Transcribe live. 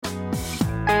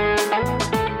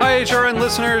HRN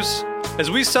listeners.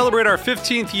 As we celebrate our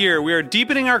 15th year, we are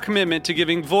deepening our commitment to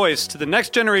giving voice to the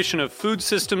next generation of food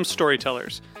systems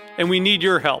storytellers, and we need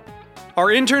your help. Our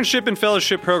internship and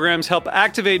fellowship programs help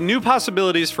activate new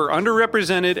possibilities for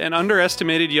underrepresented and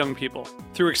underestimated young people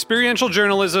through experiential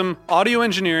journalism, audio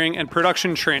engineering, and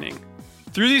production training.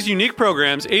 Through these unique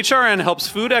programs, HRN helps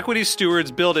food equity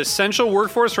stewards build essential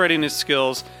workforce readiness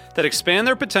skills that expand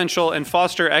their potential and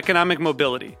foster economic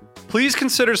mobility. Please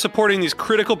consider supporting these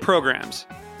critical programs.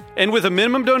 And with a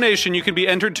minimum donation, you can be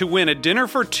entered to win a dinner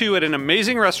for two at an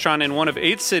amazing restaurant in one of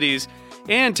 8 cities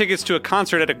and tickets to a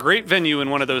concert at a great venue in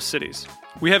one of those cities.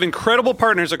 We have incredible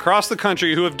partners across the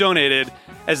country who have donated,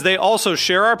 as they also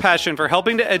share our passion for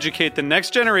helping to educate the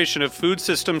next generation of food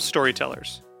systems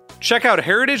storytellers. Check out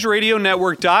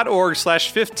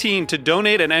heritageradionetwork.org/15 to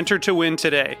donate and enter to win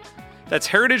today. That's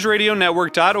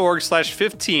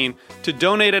heritageradionetwork.org/15 to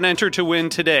donate and enter to win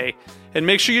today. And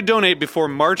make sure you donate before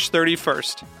March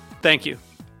 31st. Thank you.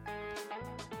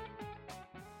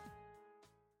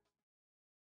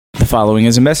 The following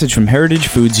is a message from Heritage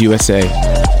Foods USA.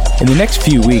 In the next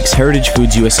few weeks, Heritage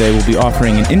Foods USA will be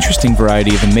offering an interesting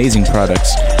variety of amazing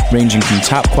products, ranging from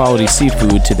top-quality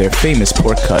seafood to their famous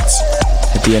pork cuts.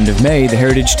 At the end of May, the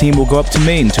Heritage team will go up to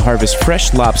Maine to harvest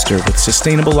fresh lobster with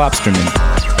sustainable lobstermen.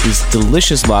 These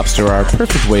delicious lobster are a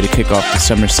perfect way to kick off the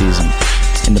summer season.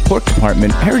 In the pork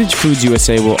department, Heritage Foods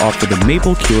USA will offer the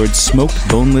maple-cured smoked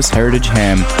boneless Heritage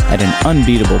ham at an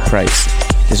unbeatable price.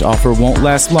 This offer won't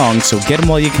last long, so get them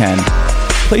while you can.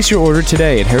 Place your order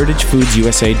today at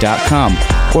heritagefoodsusa.com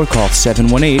or call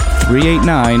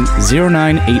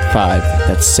 718-389-0985.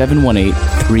 That's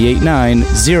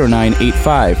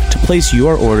 718-389-0985 to place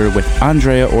your order with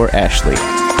Andrea or Ashley.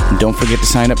 And don't forget to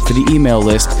sign up for the email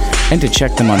list and to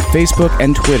check them on Facebook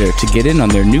and Twitter to get in on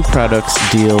their new products,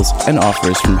 deals, and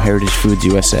offers from Heritage Foods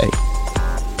USA.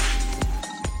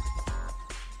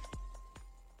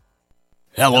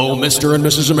 Hello, Mr. and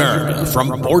Mrs. America, from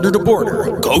border to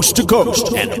border, coast to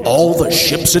coast, and all the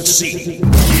ships at sea.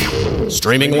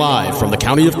 Streaming live from the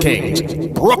County of Kings,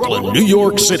 Brooklyn, New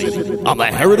York City, on the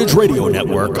Heritage Radio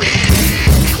Network.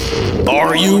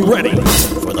 Are you ready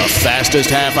for the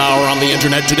fastest half hour on the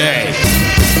internet today?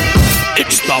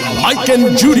 It's the Mike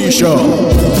and Judy Show,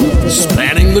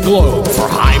 spanning the globe for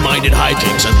high-minded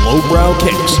hijinks and lowbrow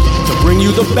kicks to bring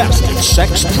you the best in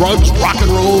sex, drugs, rock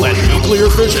and roll, and nuclear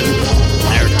fission.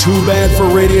 They're too bad for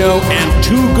radio and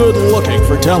too good-looking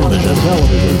for television.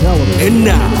 And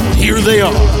now, here they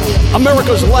are,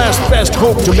 America's last best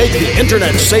hope to make the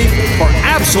internet safe for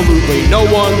absolutely no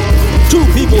one. 2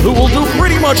 people who will do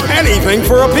pretty much anything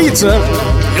for a pizza.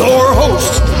 Your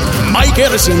hosts, Mike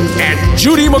Edison and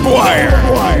Judy McGuire.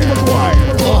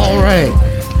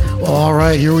 All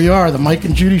right, here we are, the Mike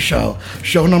and Judy Show.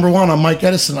 Show number 1, I'm Mike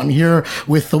Edison. I'm here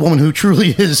with the woman who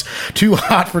truly is too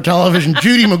hot for television,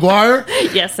 Judy McGuire.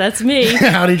 Yes, that's me.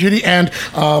 Howdy, Judy. And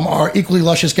our equally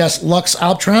luscious guest, Lux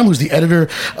Alptraum, who's the editor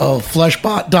of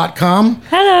fleshbot.com.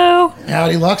 Hello.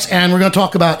 Howdy, Lux. And we're going to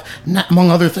talk about, among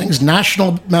other things,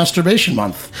 National Masturbation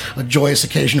Month, a joyous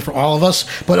occasion for all of us.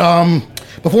 But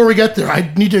before we get there, I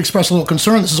need to express a little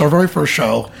concern. This is our very first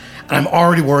show. I'm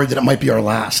already worried that it might be our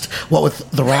last. What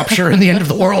with the rapture and the end of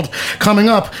the world coming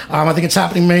up. I think it's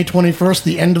happening May 21st,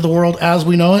 the end of the world as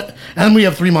we know it. And we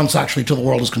have 3 months, actually, till the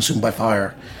world is consumed by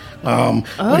fire. I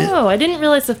didn't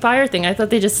realize the fire thing. I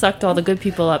thought they just sucked all the good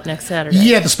people up next Saturday.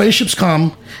 Yeah, the spaceships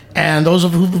come, and those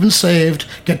of who've been saved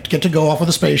get to go off with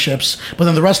the spaceships, but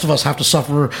then the rest of us have to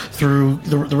suffer through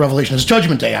the revelation. It's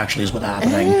Judgment Day, actually, is what's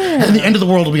happening. And the end of the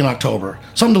world will be in October.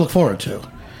 Something to look forward to.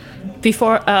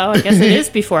 I guess it is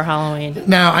before Halloween.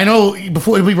 Now, I know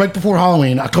it'll be right before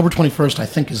Halloween. October 21st, I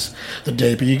think, is the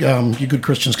date, but you good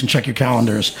Christians can check your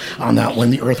calendars on that, when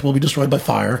the earth will be destroyed by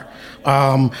fire.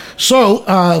 So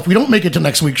if we don't make it to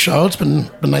next week's show, it's been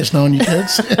nice knowing you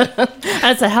kids.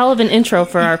 That's a hell of an intro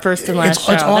for our first and last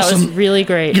show. It's awesome. That was really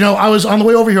great. You know, I was on the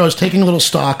way over here, I was taking a little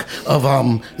stock of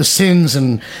the sins,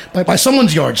 and by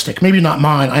someone's yardstick, maybe not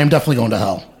mine, I am definitely going to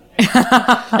hell.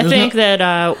 I think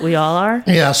that we all are.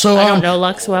 Yeah, so I don't know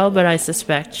Lux well, but I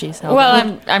suspect she's hell.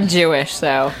 Well, I'm Jewish,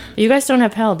 so you guys don't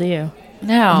have hell, do you?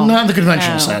 No, not in the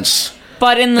conventional sense.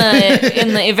 But in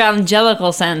the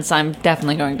evangelical sense, I'm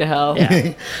definitely going to hell.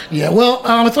 Yeah. Yeah. Well,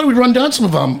 I thought we'd run down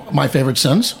some of my favorite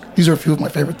sins. These are a few of my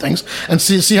favorite things, and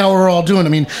see how we're all doing. I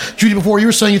mean, Judy, before you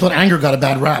were saying you thought anger got a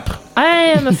bad rap. I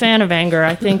am a fan of anger.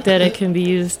 I think that it can be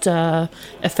used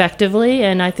effectively,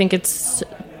 and I think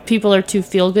people are too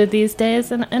feel good these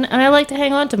days, and I like to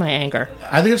hang on to my anger.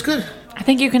 I think it's good. I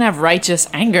think you can have righteous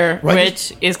anger,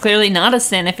 which is clearly not a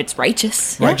sin if it's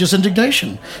righteous. Righteous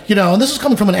indignation. And this is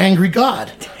coming from an angry God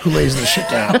who lays this shit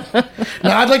down.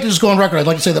 Now, I'd like to just go on record. I'd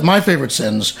like to say that my favorite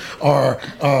sins are,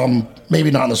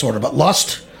 maybe not in this order, but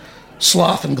lust,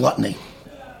 sloth, and gluttony.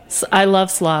 I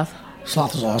love sloth.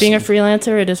 Sloth is awesome. Being a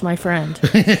freelancer, it is my friend.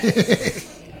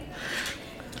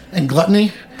 And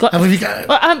gluttony?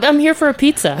 I'm here for a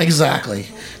pizza. Exactly.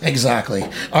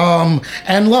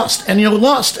 And lust. And,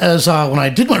 lust, as when I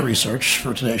did my research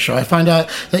for today's show, I find out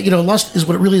that, lust is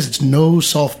what it really is. It's no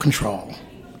self-control.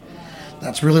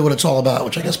 That's really what it's all about,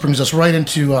 which I guess brings us right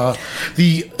into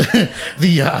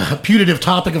the putative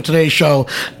topic of today's show,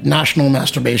 National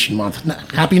Masturbation Month.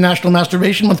 Happy National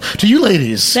Masturbation Month to you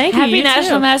ladies. Thank you. Happy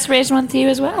National Masturbation Month to you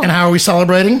as well. And how are we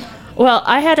celebrating? Well,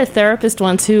 I had a therapist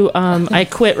once who I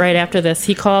quit right after this.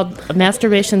 He called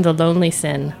masturbation the lonely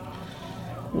sin.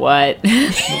 What?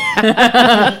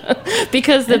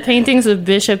 Because the paintings of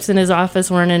bishops in his office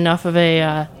weren't enough of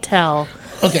a tell.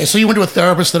 Okay, so you went to a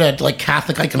therapist that had,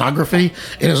 Catholic iconography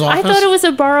in his office? I thought it was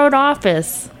a borrowed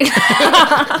office.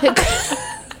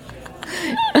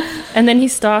 And then he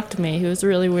stalked me. He was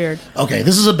really weird. Okay,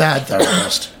 this is a bad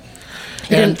therapist.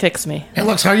 He didn't fix me. And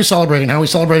Lux, how are you celebrating? How are we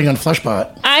celebrating on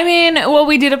Fleshbot? I mean, well,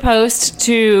 we did a post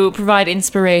to provide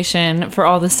inspiration for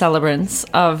all the celebrants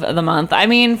of the month. I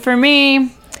mean, for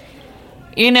me,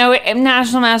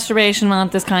 National Masturbation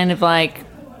Month is kind of like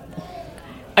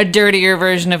a dirtier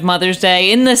version of Mother's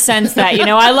Day in the sense that,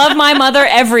 I love my mother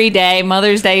every day.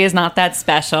 Mother's Day is not that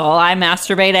special. I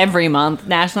masturbate every month.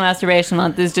 National Masturbation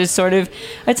Month is just sort of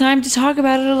a time to talk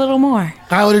about it a little more.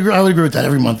 I would agree with that.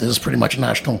 Every month is pretty much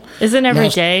national. Isn't every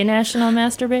day National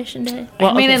Masturbation Day?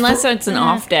 Well, unless it's an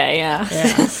off day, yeah.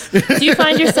 Do you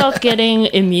find yourself getting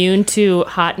immune to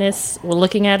hotness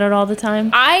looking at it all the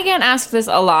time? I get asked this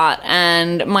a lot,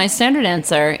 and my standard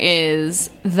answer is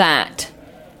that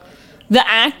the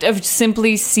act of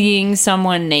simply seeing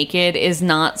someone naked is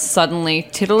not suddenly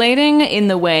titillating in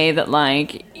the way that,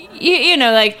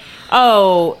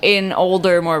 in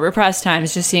older, more repressed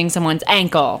times, just seeing someone's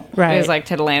ankle is,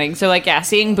 titillating. So,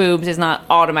 seeing boobs is not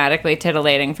automatically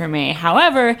titillating for me.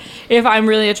 However, if I'm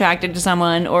really attracted to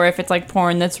someone, or if it's,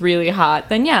 porn that's really hot,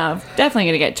 then, yeah, I'm definitely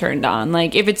going to get turned on.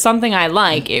 If it's something I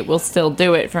like, it will still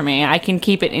do it for me. I can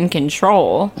keep it in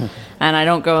control, and I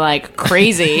don't go,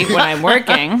 crazy when I'm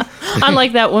working.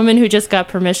 Unlike that woman who just got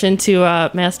permission to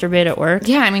masturbate at work.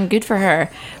 Yeah, I mean, good for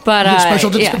her. But special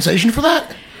dispensation for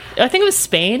that? I think it was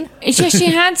Spain. She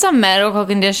had some medical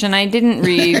condition. I didn't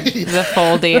read the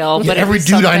full deal. But every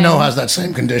dude I know has that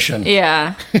same condition.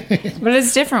 Yeah. But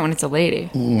it's different when it's a lady.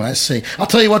 I see. I'll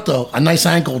tell you what, though. A nice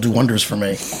ankle will do wonders for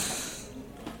me.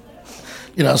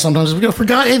 Sometimes we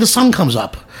forgot, hey, the sun comes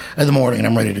up in the morning and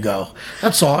I'm ready to go.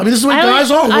 That's all. I mean, this is what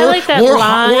guys are. I like that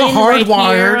line we're hardwired.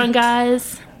 Right here on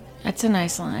guys. That's a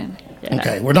nice line. Yeah.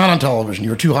 Okay, we're not on television.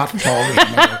 You're too hot for television.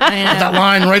 That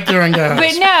line right there on guys.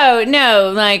 But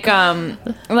no, like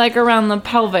around the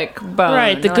pelvic bone.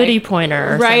 Right, the goody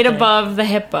pointer. Right above the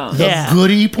hip bone. The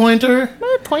goody pointer?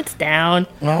 Well, it points down.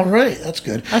 All right, that's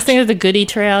good. I was thinking of the goody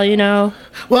trail,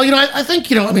 Well, I think,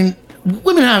 women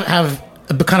have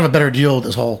kind of a better deal with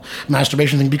this whole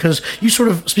masturbation thing because you sort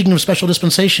of, speaking of special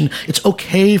dispensation, it's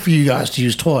okay for you guys to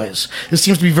use toys. This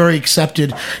seems to be very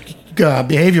accepted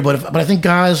behavior, but I think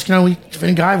guys, if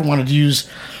any guy wanted to use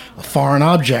a foreign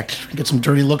object, get some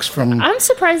dirty looks from... I'm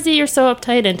surprised that you're so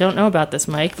uptight and don't know about this,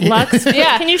 Mike. Lux,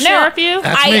 can you share a few?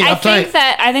 I think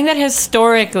that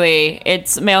historically,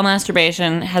 male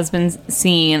masturbation has been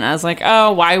seen as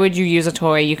why would you use a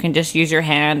toy? You can just use your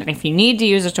hand, and if you need to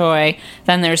use a toy,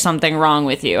 then there's something wrong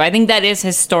with you. I think that is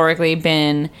historically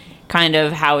been kind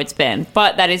of how it's been,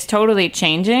 but that is totally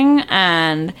changing,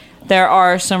 and there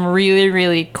are some really,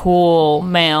 really cool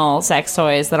male sex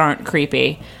toys that aren't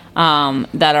creepy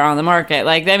that are on the market.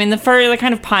 The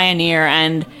kind of pioneer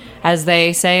and, as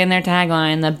they say in their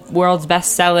tagline, the world's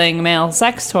best-selling male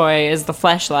sex toy is the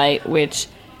Fleshlight, which...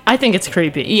 I think it's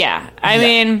creepy. Yeah. I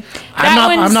mean...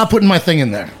 I'm not putting my thing in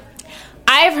there.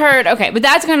 I've heard... Okay, but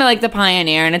that's kind of like the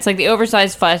pioneer, and it's like the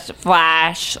oversized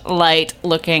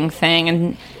flashlight-looking thing,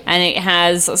 and it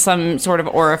has some sort of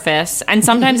orifice. And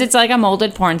sometimes it's like a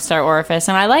molded porn star orifice.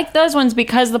 And I like those ones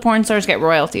because the porn stars get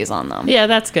royalties on them. Yeah,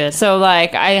 that's good. So, I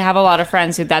have a lot of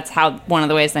friends who that's one of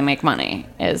the ways they make money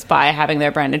is by having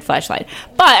their branded fleshlight.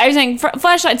 But I was saying,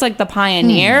 fleshlight's like the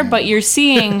pioneer, but you're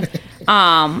seeing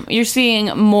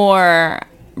more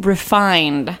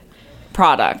refined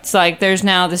products. Like there's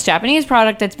now this Japanese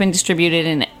product that's been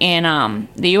distributed in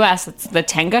the US. It's the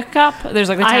Tenga cup. There's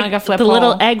like the Tenga flip the hole.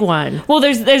 little egg one. Well,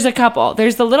 there's a couple.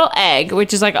 There's the little egg,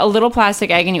 which is like a little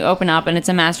plastic egg, and you open up, and it's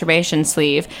a masturbation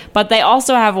sleeve. But they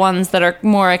also have ones that are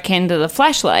more akin to the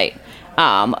Fleshlight.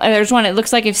 There's one. It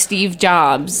looks like if Steve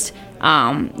Jobs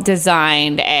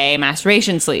designed a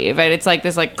masturbation sleeve, and it's like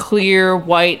this like clear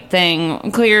white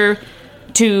thing, clear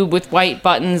tube with white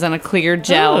buttons and a clear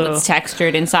gel that's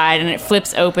textured inside, and it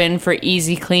flips open for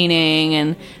easy cleaning.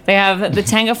 And they have the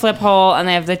Tenga flip hole, and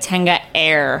they have the Tenga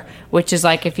Air, which is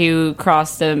like if you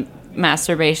cross the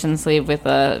masturbation sleeve with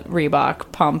a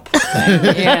Reebok pump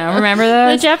thing. Yeah, remember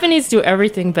those? The Japanese do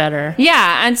everything better.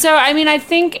 Yeah, and so I mean, I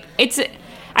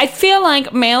feel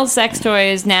like male sex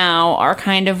toys now are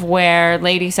kind of where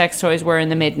lady sex toys were in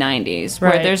the mid-90s,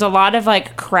 where Right. there's a lot of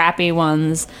like crappy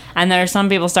ones, and there are some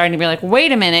people starting to be like,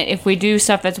 wait a minute, if we do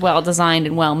stuff that's well designed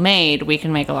and well made, we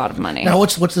can make a lot of money. Now,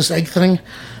 what's this egg thing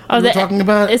we're talking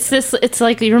about? It's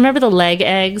like, you remember the leg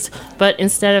eggs, but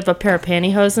instead of a pair of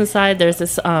pantyhose inside, there's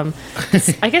this, I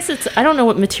guess I don't know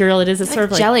what material it is. It's sort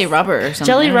of like jelly rubber or something.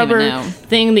 jelly I don't even rubber know.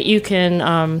 thing that you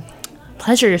can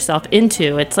pleasure yourself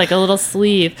into. It's like a little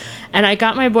sleeve, and I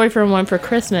got my boyfriend one for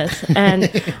Christmas,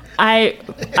 and I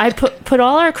put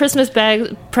all our Christmas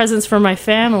presents for my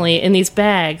family in these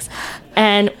bags,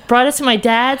 and brought it to my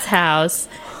dad's house.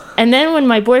 And then when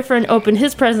my boyfriend opened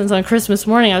his presents on Christmas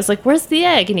morning, I was like, "Where's the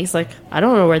egg?" And he's like, "I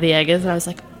don't know where the egg is." And I was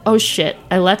like, "Oh shit!"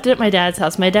 I left it at my dad's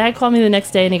house. My dad called me the next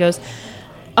day, and he goes,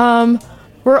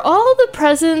 "Were all the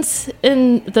presents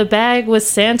in the bag with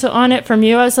Santa on it from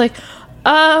you?" I was like,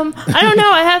 I don't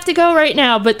know. I have to go right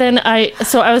now. But then I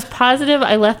was positive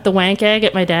I left the wank egg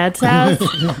at my dad's house.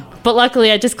 But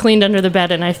luckily I just cleaned under the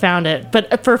bed and I found it.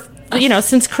 But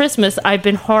since Christmas, I've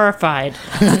been horrified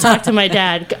to talk to my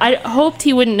dad. I hoped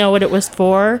he wouldn't know what it was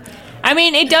for. I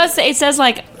mean, it says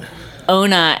like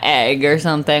Ona egg or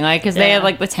something, like, because they have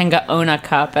like the Tenga Ona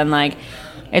cup, and like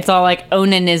it's all like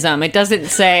onanism. It doesn't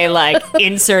say like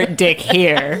insert dick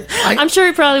here. I'm sure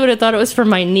he probably would have thought it was for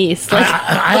my niece. Like,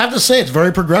 I have to say, it's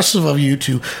very progressive of you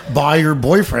to buy your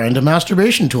boyfriend a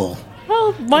masturbation tool.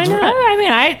 well, why not?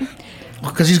 I mean,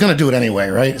 Because he's going to do it anyway,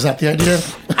 right? Is that the idea?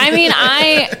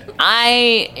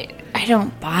 I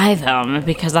don't buy them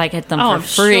because I get them for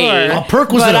free. Sure. Well,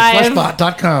 perk was But at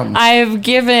fleshbot.com. I've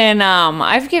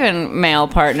given male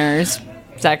partners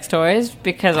sex toys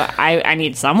because I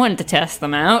need someone to test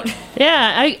them out.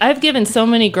 Yeah, I've given so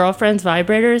many girlfriends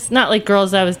vibrators. Not like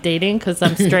girls I was dating because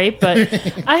I'm straight, but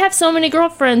I have so many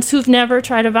girlfriends who've never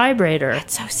tried a vibrator.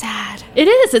 It's so sad. It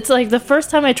is. It's like the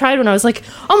first time I tried one, I was like,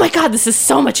 oh my God, this is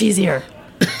so much easier.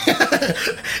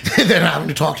 Then having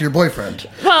to talk to your boyfriend,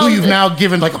 Well, who you've now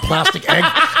given like a plastic egg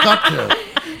cup to.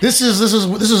 This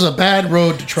is a bad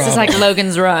road to travel. It's like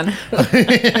Logan's Run.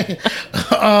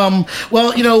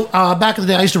 Well, back in the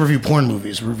day, I used to review porn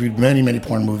movies. Reviewed many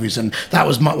porn movies, and that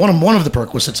was one of the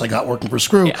perquisites I got working for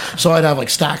Screw. Yeah. So I'd have like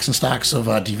stacks and stacks of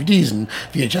DVDs and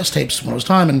VHS tapes when it was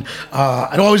time, and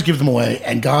I'd always give them away.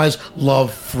 And guys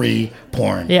love free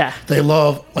porn. Yeah. They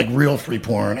love like real free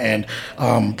porn, and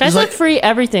Guys like free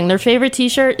everything. Their favorite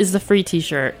T-shirt is the free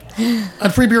T-shirt.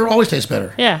 and free beer always tastes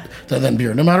better. Yeah. Than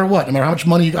beer, no matter what, no matter how much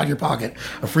money you got in your pocket,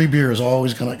 a free beer is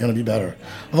always going to be better.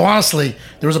 Although honestly,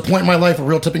 there was a point in my life, a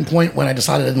real tipping point, when I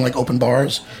decided I didn't like open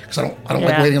bars because I don't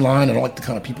like waiting in line. I don't like the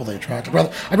kind of people they attract.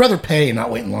 I'd rather pay and not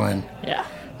wait in line. Yeah.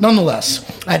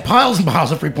 Nonetheless, I had piles and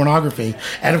piles of free pornography,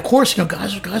 and of course,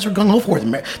 guys are gung ho for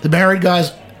it. The married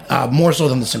guys more so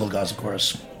than the single guys, of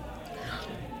course.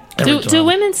 Do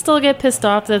women still get pissed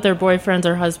off that their boyfriends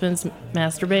or husbands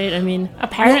masturbate? I mean,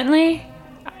 Apparently,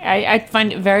 I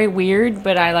find it very weird,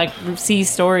 but I like see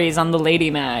stories on the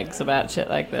lady mags about shit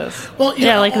like this. Well,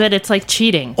 yeah, like that it's like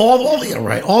cheating. All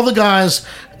the guys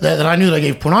that I knew that I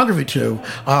gave pornography to,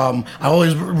 I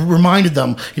always reminded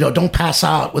them, don't pass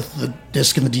out with the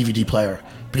disc and the DVD player.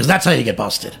 Because that's how you get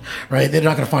busted, right? They're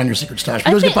not going to find your secret stash. You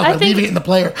always get busted by leaving it in the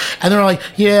player. And they're like,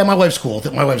 yeah, my wife's cool with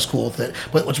it. My wife's cool with it.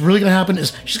 But what's really going to happen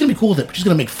is she's going to be cool with it, but she's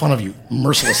going to make fun of you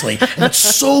mercilessly. And that's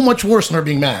so much worse than her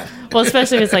being mad. Well,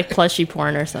 especially if it's like plushy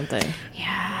porn or something.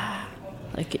 Yeah.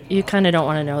 Like, you kind of don't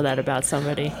want to know that about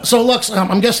somebody. So, Lux,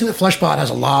 I'm guessing that Fleshbot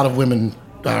has a lot of women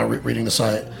reading the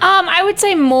site. I would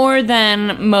say more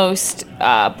than most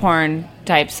porn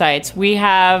type sites. We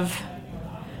have...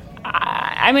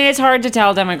 I mean, it's hard to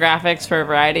tell demographics for a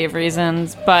variety of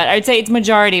reasons, but I'd say it's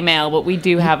majority male, but we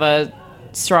do have a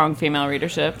strong female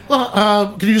readership.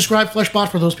 Well, can you describe Fleshbot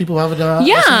for those people who haven't?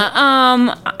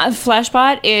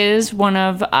 Fleshbot is one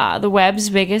of the web's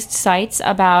biggest sites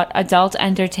about adult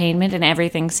entertainment and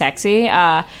everything sexy.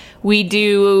 We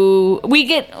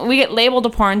get labeled a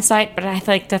porn site, but I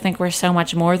like to think we're so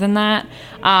much more than that,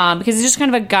 because it's just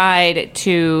kind of a guide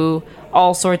to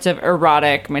all sorts of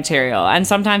erotic material, and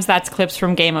sometimes that's clips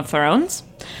from Game of Thrones.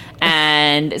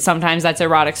 And sometimes that's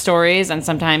erotic stories, and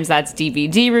sometimes that's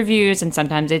DVD reviews, and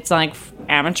sometimes it's like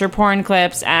amateur porn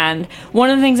clips. And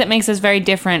one of the things that makes us very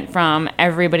different from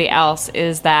everybody else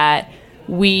is that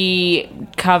we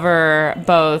cover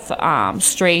both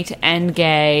straight and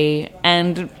gay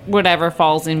and whatever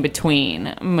falls in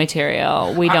between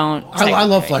material. We don't. I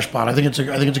love Fleshbot. I think it's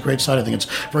a great site. I think it's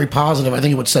very positive. I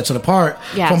think what sets it apart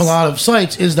from a lot of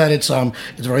sites is that it's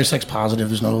very sex positive.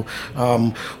 There's no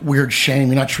weird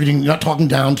shame. You're not talking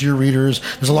down to your readers.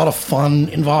 There's a lot of fun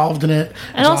involved in it.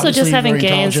 And also, just having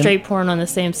gay and straight porn on the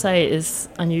same site is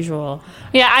unusual.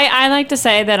 Yeah, I like to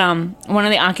say that one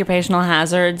of the occupational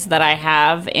hazards that I have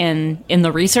in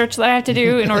the research that I have to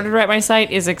do in order to write my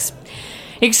site is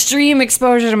extreme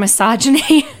exposure to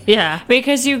misogyny. Yeah.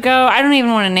 Because you go, I don't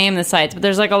even want to name the sites, but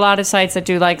there's like a lot of sites that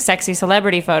do like sexy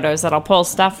celebrity photos that I'll pull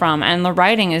stuff from, and the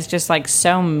writing is just like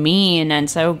so mean and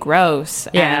so gross.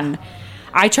 Yeah. And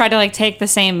I try to like take the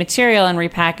same material and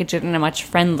repackage it in a much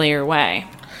friendlier way.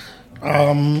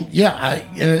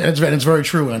 It's very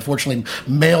true. And unfortunately,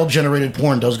 male-generated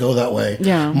porn does go that way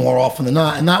more often than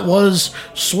not. And that was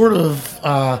sort of,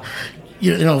 if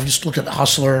you just look at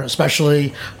Hustler,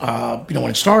 especially,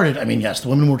 when it started. I mean, yes, the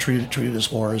women were treated as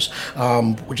whores,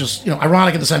 which is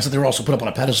ironic in the sense that they were also put up on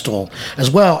a pedestal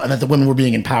as well, and that the women were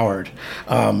being empowered,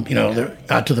 to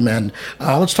the men.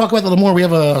 Let's talk about that a little more. We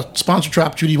have a sponsor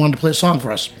trap. Judy, you wanted to play a song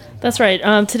for us. That's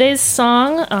right. Today's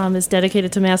song is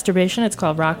dedicated to masturbation. It's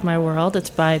called Rock My World. It's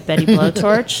by Betty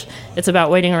Blowtorch. It's about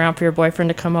waiting around for your boyfriend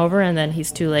to come over, and then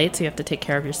he's too late, so you have to take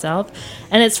care of yourself.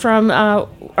 And it's from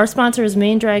our sponsor is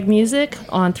Main Drag Music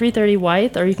on 330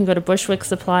 Wythe, or you can go to Bushwick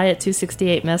Supply at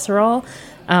 268 Messerol.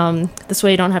 This way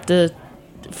you don't have to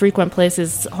frequent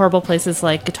horrible places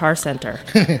like Guitar Center.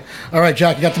 All right,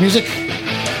 Jack, you got the music?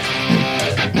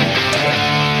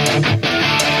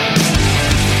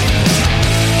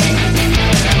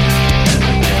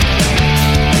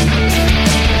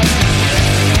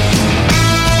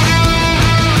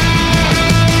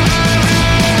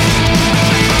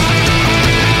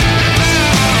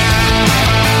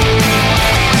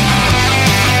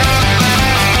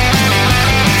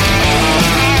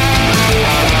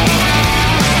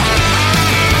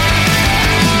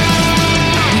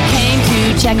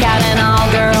 Check out an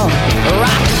all-girl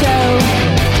rock show.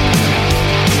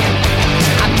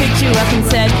 I picked you up and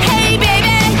said, hey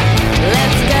baby,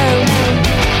 let's go.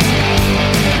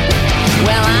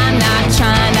 Well, I'm not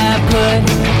trying to put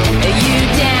you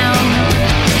down.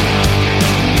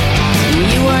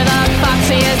 You were the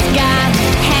foxiest guy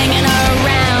hanging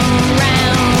around,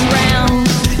 round.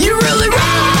 You really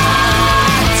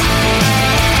rocked.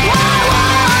 Whoa, whoa.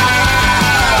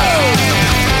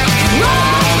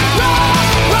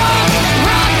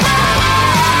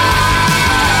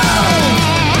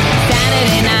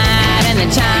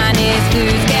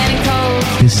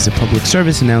 This is a public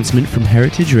service announcement from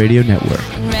Heritage Radio Network.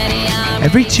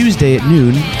 Every Tuesday at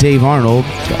noon, Dave Arnold,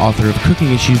 the author of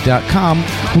CookingIssues.com,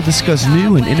 will discuss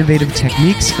new and innovative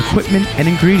techniques, equipment, and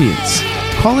ingredients.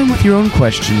 Call in with your own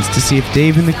questions to see if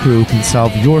Dave and the crew can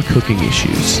solve your cooking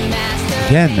issues.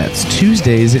 Again, that's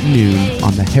Tuesdays at noon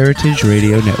on the Heritage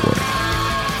Radio Network.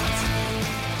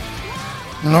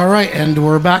 All right, and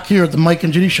we're back here at the Mike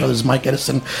and Judy Show. This is Mike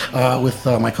Edison with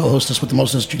my co-hostess with the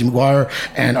mostest, Judy McGuire,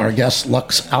 and our guest,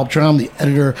 Lux Alptraum, the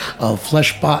editor of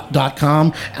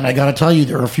Fleshbot.com. And I got to tell you,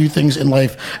 there are a few things in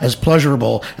life as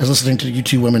pleasurable as listening to you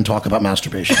two women talk about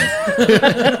masturbation.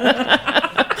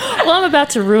 Well, I'm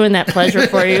about to ruin that pleasure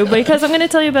for you because I'm going to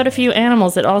tell you about a few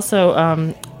animals that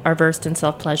also are versed in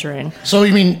self-pleasuring. So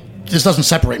you mean this doesn't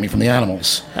separate me from the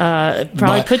animals?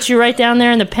 Probably puts you right down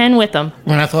there in the pen with them.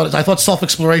 When I thought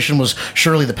self-exploration was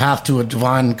surely the path to a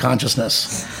divine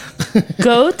consciousness.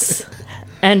 Goats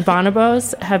and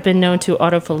bonobos have been known to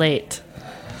autofellate.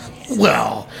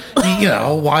 Well,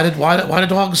 why did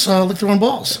dogs lick their own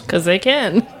balls? Because they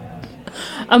can.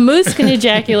 A moose can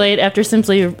ejaculate after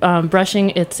simply brushing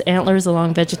its antlers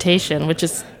along vegetation, which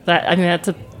is that. I mean,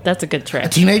 that's a good trick. A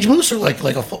teenage moose, or like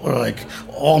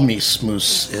all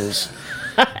moose is.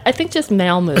 I think just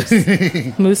male moose.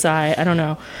 Moose eye. I don't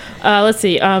know. Let's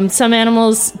see. Some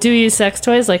animals do use sex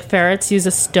toys, like ferrets use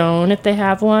a stone if they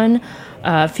have one.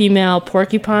 Female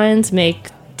porcupines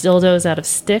make dildos out of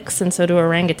sticks, and so do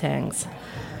orangutans.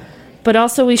 But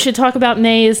also, we should talk about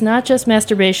May is not just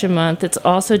Masturbation Month. It's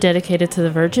also dedicated to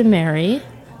the Virgin Mary,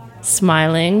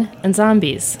 smiling, and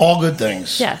zombies. All good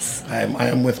things. Yes. I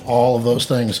am with all of those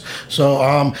things. So,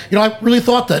 I really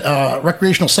thought that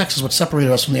recreational sex is what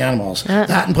separated us from the animals.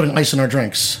 That and putting ice in our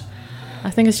drinks. I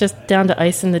think it's just down to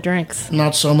ice in the drinks.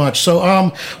 Not so much. So,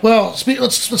 let's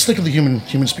think of the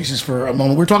human species for a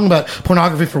moment. We're talking about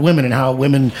pornography for women and how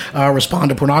women respond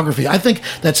to pornography. I think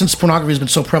that since pornography has been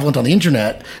so prevalent on the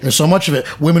internet, there's so much of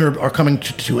it, women are coming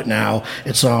to it now.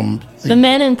 It's the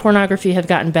men in pornography have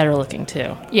gotten better looking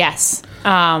too. Yes.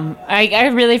 I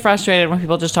get really frustrated when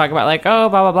people just talk about like, oh,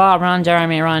 blah, blah, blah, Ron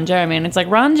Jeremy. And it's like,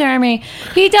 Ron Jeremy,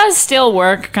 he does still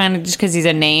work kind of just because he's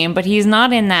a name, but he's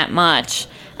not in that much.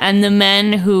 And the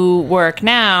men who work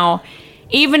now,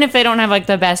 even if they don't have like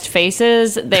the best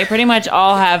faces, they pretty much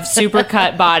all have super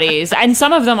cut bodies. And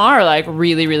some of them are like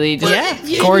really, really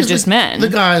gorgeous men. The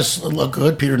guys look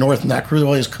good. Peter North and that crew,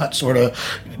 always cut sort of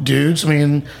dudes. I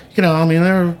mean,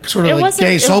 they're sort of like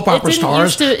gay soap opera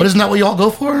stars. But isn't that what you all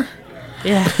go for?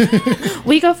 Yeah.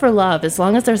 We go for love, as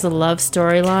long as there's a love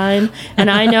storyline. And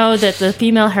I know that the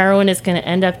female heroine is going to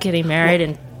end up getting married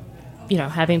and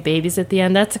having babies at the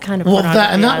end. That's the kind of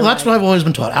that's what I've always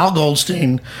been taught. Al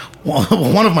Goldstein,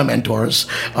 one of my mentors,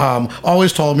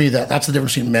 always told me that that's the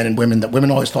difference between men and women. That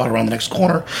women always thought around the next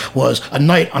corner was a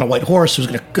knight on a white horse who's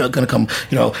going to come,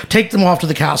 take them off to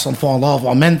the castle and fall in love.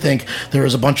 While men think there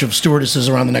is a bunch of stewardesses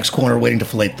around the next corner waiting to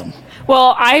fillet them.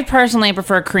 Well, I personally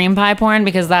prefer cream pie porn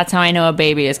because that's how I know a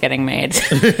baby is getting made.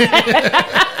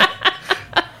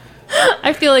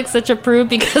 I feel like such a prude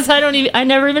because I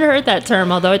never even heard that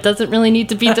term, although it doesn't really need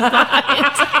to be defined.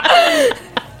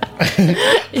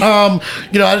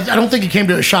 I don't think it came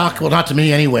to a shock, well, not to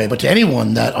me anyway, but to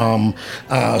anyone that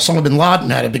Osama bin Laden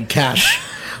had a big cache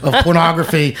of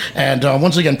pornography. And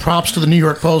once again, props to the New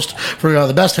York Post for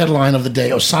the best headline of the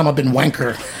day, Osama bin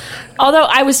Wanker. Although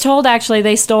I was told, actually,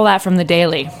 they stole that from the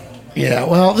Daily. Yeah,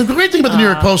 well, the great thing about the New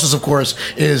York Post is, of course,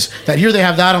 is that here they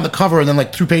have that on the cover, and then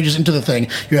like 2 pages into the thing,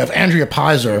 you have Andrea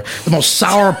Pizer, the most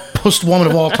sour-pussed woman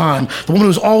of all time, the woman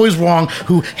who's always wrong,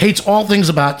 who hates all things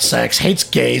about sex, hates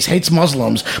gays, hates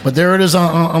Muslims, but there it is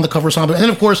on the cover of Sunday. And then,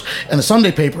 of course, in the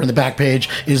Sunday paper, in the back page,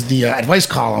 is the advice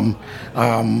column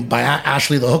by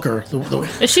Ashley the Hooker.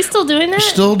 Is she still doing that?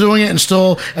 She's still doing it and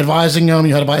still advising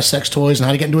you how to buy sex toys and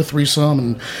how to get into a threesome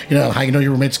and, how you know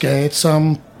your roommate's gay. It's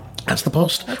That's the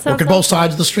Post. Work at both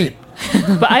sides of the street.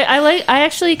 But I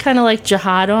actually kind of like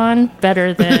Jihad on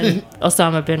better than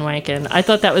Osama bin Wanken. I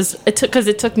thought that was it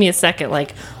took me a second.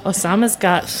 Like Osama's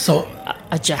got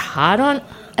a Jihad on.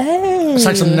 Hey. It's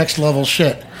like some next level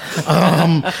shit.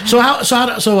 Lux,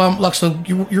 so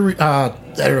you're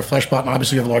editor of Fleshbot, and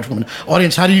obviously you have a large women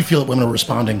audience. How do you feel that women are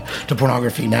responding to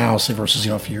pornography now, say versus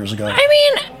a few years ago? I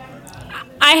mean,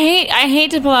 I hate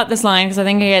to pull out this line because I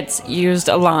think it gets used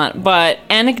a lot, but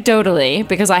anecdotally,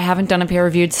 because I haven't done a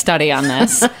peer-reviewed study on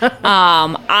this,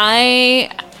 I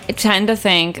tend to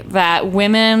think that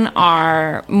women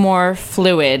are more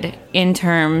fluid in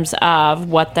terms of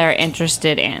what they're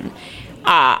interested in.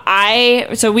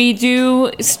 So we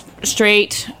do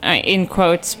straight, in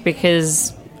quotes,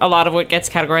 because a lot of what gets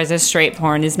categorized as straight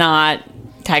porn is not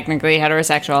technically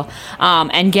heterosexual,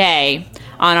 and gay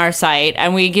on our site,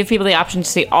 and we give people the option to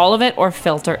see all of it or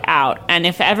filter out. And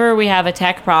if ever we have a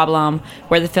tech problem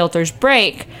where the filters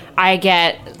break, I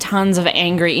get tons of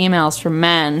angry emails from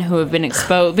men who have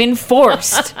been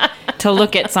forced to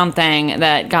look at something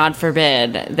that, God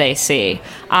forbid, they see.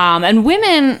 And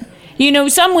women,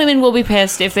 some women will be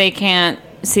pissed if they can't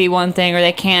see one thing or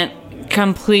they can't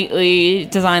completely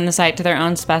design the site to their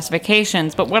own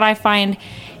specifications. But what I find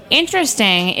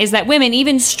interesting is that women,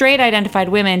 even straight identified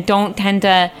women, don't tend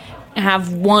to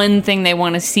have one thing they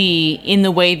want to see in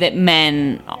the way that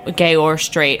men, gay or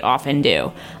straight, often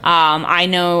do. I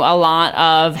know a lot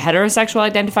of heterosexual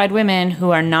identified women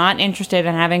who are not interested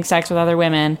in having sex with other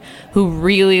women, who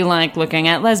really like looking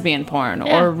at lesbian porn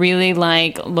or really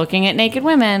like looking at naked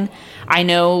women. I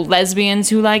know lesbians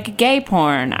who like gay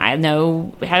porn. I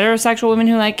know heterosexual women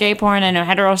who like gay porn. I know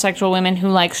heterosexual women who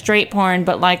like straight porn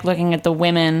but like looking at the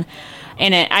women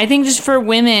in it. I think just for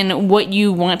women, what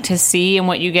you want to see and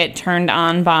what you get turned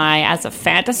on by as a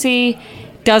fantasy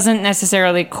doesn't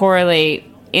necessarily correlate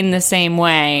in the same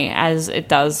way as it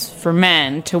does for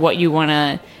men to what you want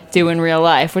to do in real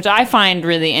life, which I find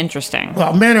really interesting.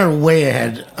 Well, men are way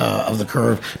ahead of the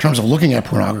curve in terms of looking at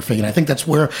pornography, and I think that's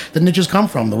where the niches come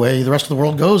from. The way the rest of the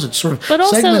world goes, it sort of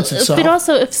segments itself. But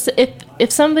also,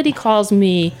 if somebody calls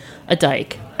me a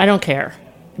dyke, I don't care.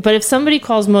 But if somebody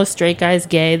calls most straight guys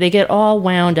gay, they get all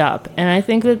wound up, and I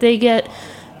think that they get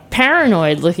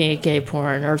paranoid looking at gay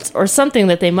porn or something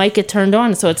that they might get turned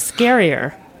on, so it's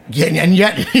scarier. Yeah, and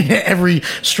yet every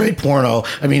straight porno,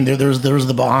 I mean, there's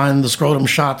the behind the scrotum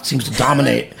shot that seems to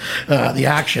dominate the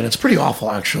action. It's pretty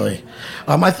awful, actually.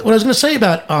 What I was going to say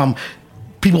about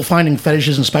people finding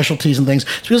fetishes and specialties and things,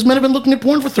 it's because men have been looking at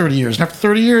porn for 30 years. And after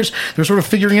 30 years, they're sort of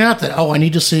figuring out that, I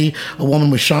need to see a woman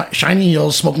with shiny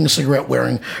heels, smoking a cigarette,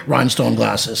 wearing rhinestone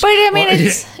glasses. But I mean,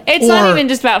 it's not even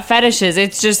just about fetishes.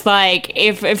 It's just like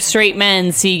if straight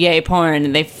men see gay porn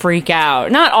and they freak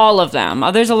out. Not all of them.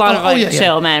 There's a lot of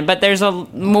chill men, but there's a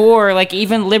more like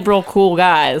even liberal cool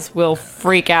guys will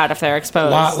freak out if they're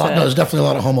exposed. There's definitely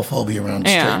a lot of homophobia around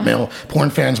straight male porn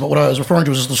fans. But what I was referring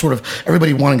to is the sort of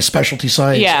everybody wanting specialty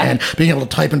sites and being able to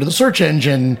type into the search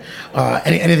engine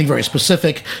anything very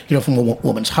specific, from a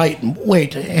woman's height and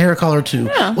weight, to hair color, to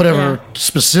whatever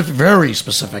specific, very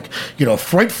specific,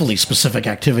 frightfully specific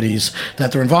activities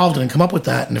that they're involved in, and come up with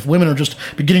that. And if women are just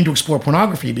beginning to explore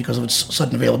pornography because of its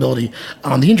sudden availability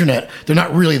on the internet, they're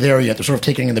not really there yet. They're sort of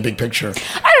taking in the big picture.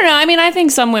 I don't know. I mean, I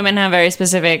think some women have very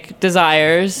specific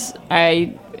desires.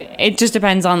 It just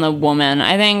depends on the woman.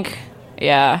 I think.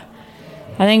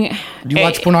 Do you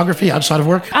watch pornography outside of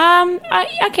work?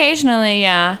 Occasionally,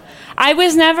 yeah. I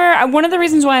was never... One of the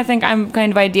reasons why I think I'm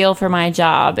kind of ideal for my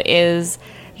job is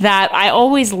that I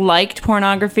always liked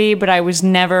pornography, but I was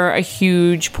never a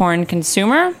huge porn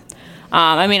consumer.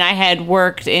 I mean, I had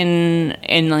worked in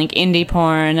like indie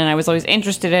porn, and I was always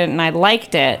interested in it, and I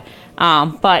liked it.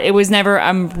 But it was never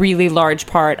a really large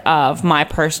part of my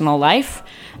personal life.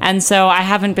 And so I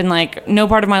haven't been no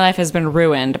part of my life has been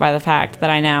ruined by the fact that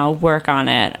I now work on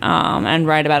it and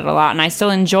write about it a lot. And I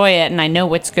still enjoy it, and I know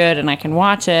what's good, and I can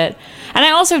watch it. And I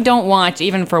also don't watch,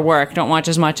 even for work, don't watch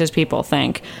as much as people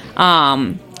think.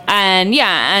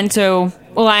 And so,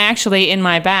 I actually, in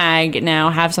my bag now,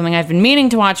 have something I've been meaning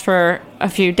to watch for a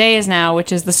few days now,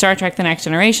 which is the Star Trek The Next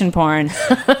Generation porn,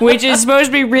 which is supposed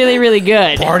to be really, really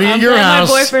good. Party at your house.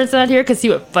 My boyfriend's not here because he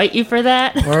would fight you for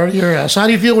that. Party at your house. How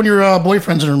do you feel when your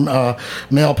boyfriends and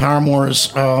male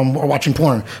paramours are watching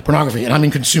pornography? And I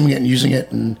mean consuming it and using it.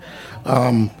 And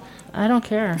I don't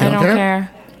care. I don't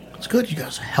care. It's good. You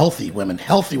guys are healthy women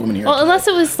here. Well, unless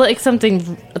it was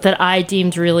something that I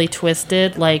deemed really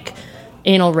twisted, like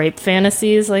anal rape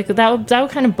fantasies, that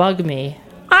would kind of bug me.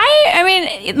 I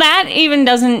mean, that even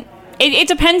doesn't... It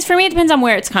depends. For me, it depends on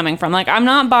where it's coming from. I'm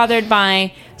not bothered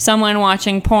by someone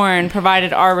watching porn,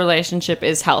 provided our relationship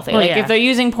is healthy. If they're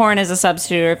using porn as a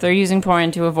substitute, or if they're using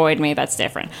porn to avoid me, that's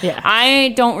different. Yeah.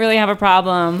 I don't really have a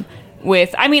problem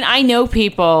with... I mean, I know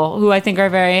people who I think are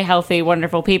very healthy,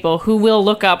 wonderful people who will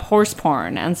look up horse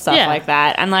porn and stuff like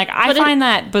that. And, I find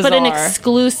that bizarre. But an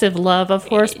exclusive love of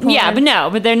horse porn? Yeah,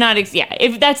 but they're not...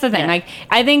 if that's the thing. Yeah.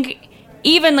 I think...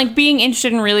 Even being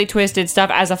interested in really twisted stuff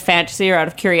as a fantasy or out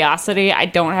of curiosity, I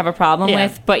don't have a problem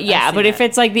with. But if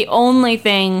it's the only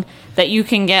thing that you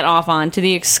can get off on to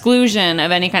the exclusion of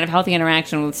any kind of healthy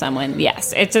interaction with someone,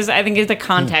 yes. It's just, I think the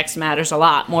context matters a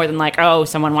lot more than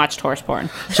someone watched horse porn.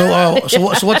 So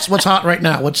what's hot right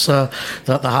now? What's the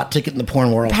hot ticket in the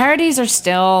porn world? Parodies are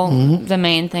still the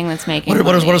main thing that's making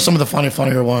What are some of the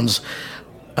funnier ones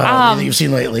that you've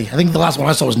seen lately? I think the last one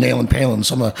I saw was Nail and Palin,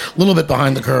 so I'm a little bit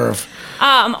behind the curve.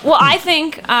 I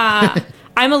think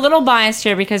I'm a little biased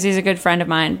here because he's a good friend of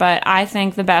mine, but I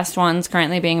think the best ones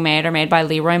currently being made are made by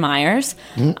Leroy Myers.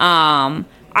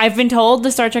 I've been told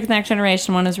the Star Trek The Next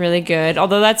Generation one is really good,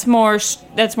 although that's more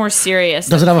serious.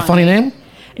 Does it have a funny name?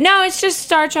 No, it's just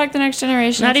Star Trek The Next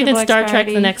Generation. Not even Star Trek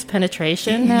The Next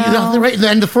Penetration? No. Yeah, right. And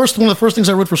one of the first things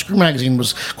I wrote for Screw Magazine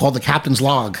was called The Captain's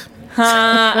Log.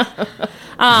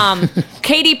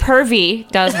 Katie Purvey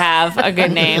does have a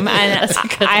good name, and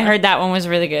I heard that one was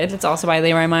really good. It's also by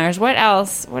Leroy Myers. What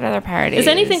else? What other parodies? Is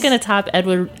anything going to top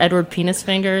Edward Penis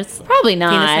Fingers? Probably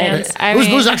not.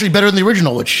 It was actually better than the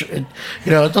original, which it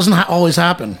doesn't always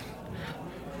happen.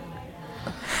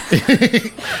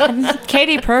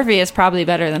 Katy Purvey is probably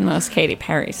better than most Katy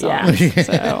Perry songs.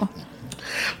 Yeah.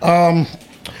 So.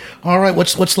 All right,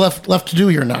 what's left to do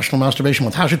here in National Masturbation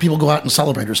Month? How should people go out and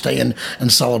celebrate or stay in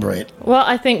and celebrate? Well,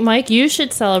 I think, Mike, you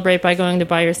should celebrate by going to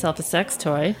buy yourself a sex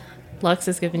toy. Lux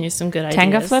has given you some good ideas.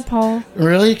 Tenga flip hole.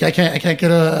 Really? I can't get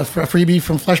a freebie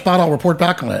from Fleshbot? I'll report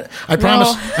back on it. I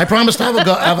promise to have a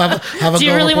go. Do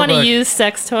you really want to use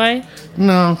sex toy?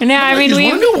 No. No, I mean we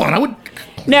want a new one. I would.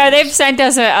 No, they've sent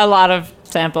us a lot of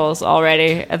samples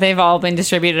already. They've all been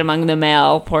distributed among the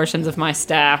male portions of my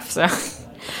staff. So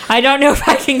I don't know if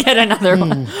I can get another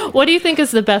one. What do you think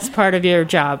is the best part of your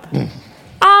job?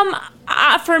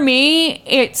 For me,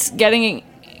 it's getting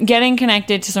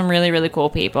connected to some really, really cool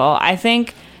people. I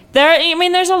think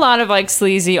There's a lot of like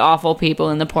sleazy, awful people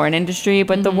in the porn industry,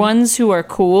 but the ones who are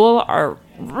cool are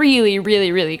really,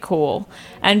 really, really cool.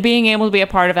 And being able to be a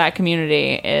part of that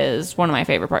community is one of my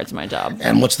favorite parts of my job.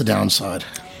 And what's the downside?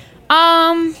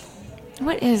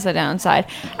 What is the downside?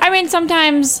 I mean,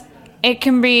 sometimes it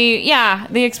can be,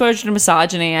 the exposure to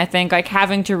misogyny. I think like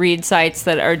having to read sites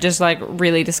that are just like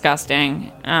really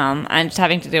disgusting, and just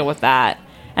having to deal with that.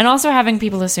 And also having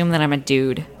people assume that I'm a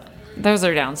dude. Those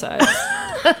are downsides.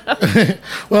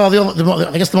 Well,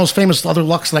 I guess the most famous other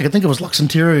Lux that I could think of was Lux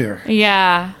Interior.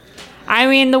 Yeah. I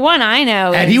mean, the one I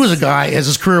know and he was a guy, as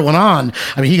his career went on,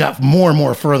 I mean, he got more and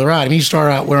more further out. I mean, he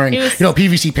started out wearing,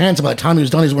 PVC pants. By the time he was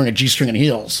done, he was wearing a G-string and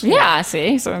heels. Yeah,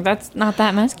 see? So that's not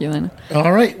that masculine.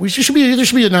 All right. There should be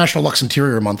a National Lux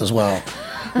Interior Month as well.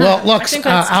 Well, Lux,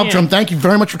 Alptraum, thank you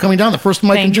very much for coming down. The first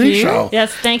Mike and Judy show.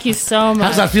 Yes, thank you so much.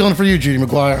 How's that feeling for you, Judy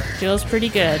McGuire? Feels pretty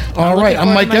good. All right,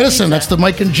 I'm Mike Edison. That's the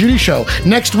Mike and Judy show.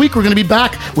 Next week, we're going to be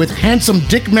back with Handsome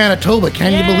Dick Manitoba.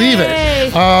 Can you believe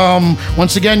it?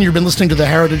 Once again, you've been listening to the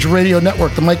Heritage Radio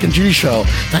Network, the Mike and Judy show.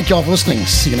 Thank you all for listening.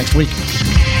 See you next week.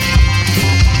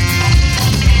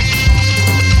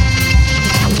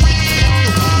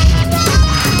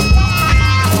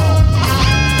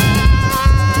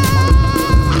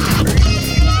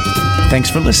 Thanks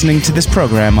for listening to this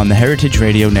program on the Heritage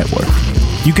Radio Network.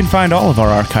 You can find all of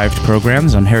our archived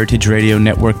programs on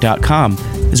heritageradionetwork.com,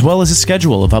 as well as a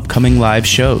schedule of upcoming live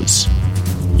shows.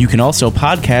 You can also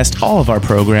podcast all of our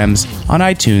programs on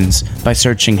iTunes by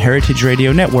searching Heritage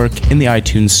Radio Network in the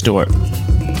iTunes Store.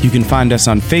 You can find us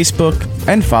on Facebook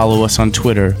and follow us on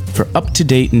Twitter for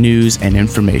up-to-date news and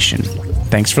information.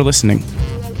 Thanks for listening.